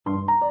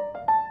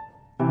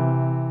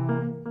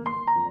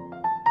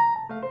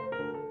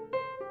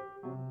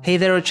Hey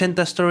there,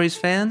 Ochenta Stories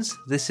fans.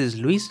 This is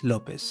Luis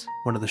Lopez,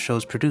 one of the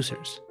show's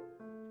producers.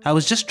 I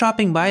was just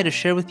dropping by to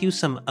share with you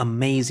some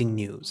amazing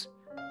news.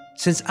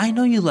 Since I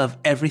know you love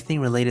everything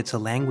related to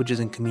languages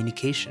and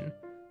communication,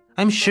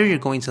 I'm sure you're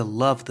going to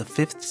love the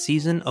 5th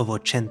season of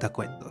Ochenta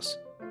Cuentos.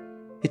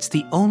 It's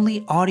the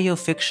only audio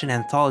fiction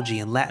anthology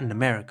in Latin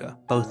America,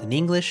 both in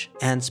English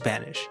and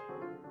Spanish,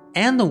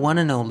 and the one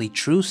and only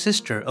true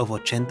sister of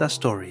Ochenta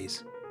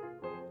Stories.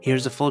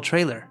 Here's a full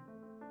trailer.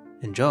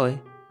 Enjoy!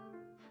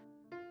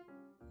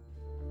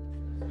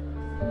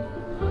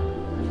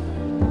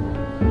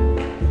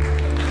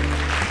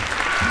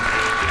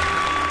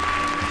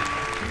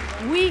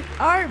 We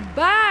are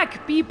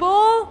back,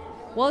 people!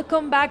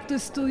 Welcome back to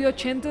Studio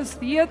Ochenta's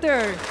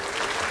theater.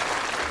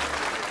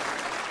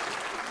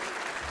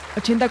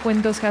 Ochenta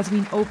Cuentos has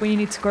been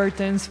opening its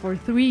curtains for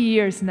 3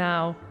 years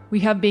now. We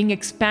have been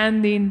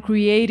expanding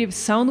creative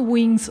sound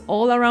wings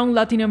all around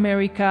Latin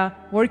America,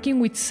 working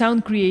with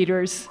sound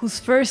creators whose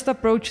first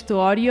approach to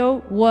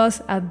audio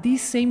was at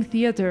this same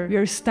theater we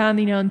are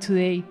standing on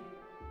today.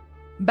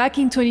 Back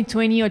in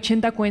 2020,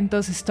 Ochenta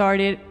Cuentos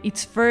started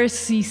its first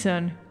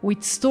season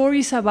with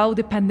stories about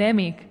the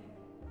pandemic.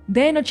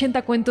 Then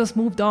Ochenta Cuentos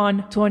moved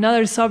on to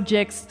another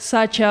subjects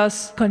such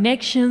as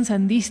connections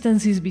and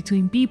distances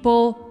between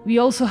people. We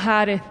also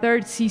had a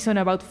 3rd season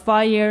about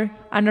fire,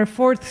 and our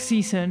 4th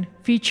season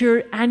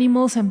featured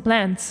animals and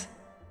plants.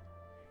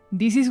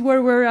 This is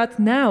where we're at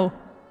now.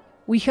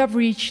 We have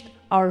reached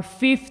our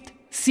 5th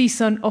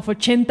season of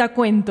Ochenta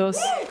Cuentos.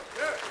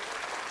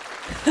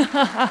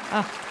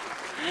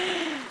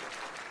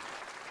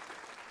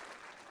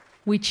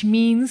 Which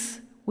means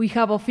we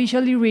have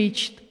officially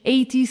reached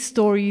 80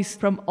 stories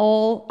from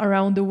all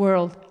around the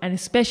world, and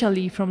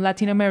especially from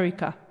Latin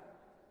America.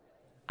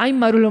 I'm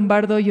Maru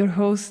Lombardo, your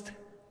host.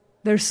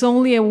 There's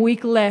only a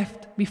week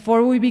left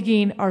before we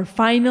begin our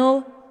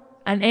final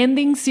and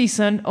ending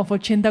season of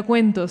Ochenta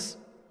Cuentos,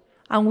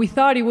 and we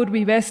thought it would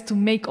be best to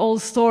make all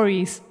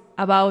stories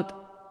about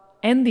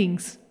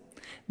endings.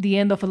 The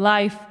end of a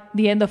life,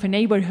 the end of a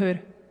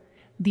neighborhood,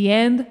 the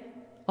end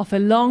of a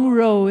long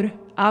road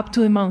up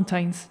to the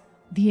mountains,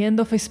 the end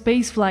of a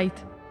space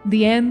flight,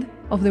 the end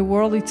of the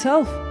world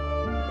itself.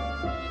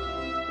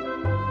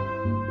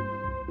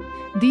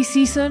 This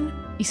season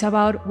is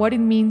about what it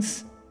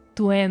means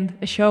to end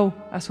a show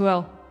as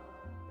well.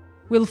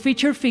 We'll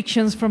feature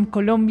fictions from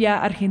Colombia,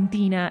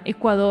 Argentina,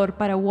 Ecuador,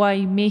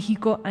 Paraguay,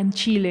 Mexico, and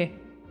Chile.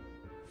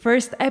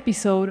 First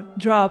episode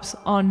drops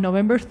on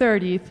November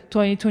 30th,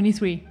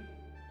 2023.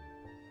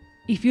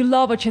 If you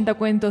love Ochenta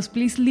Cuentos,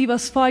 please leave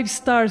us 5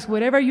 stars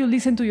wherever you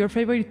listen to your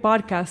favorite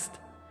podcast.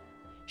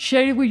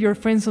 Share it with your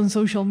friends on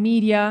social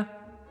media,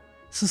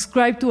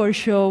 subscribe to our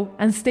show,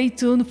 and stay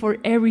tuned for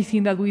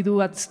everything that we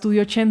do at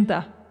Studio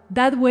Ochenta.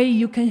 That way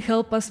you can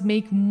help us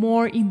make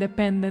more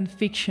independent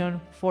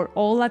fiction for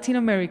all Latin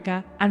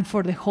America and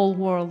for the whole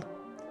world.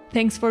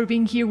 Thanks for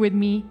being here with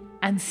me,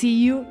 and see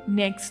you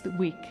next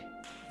week.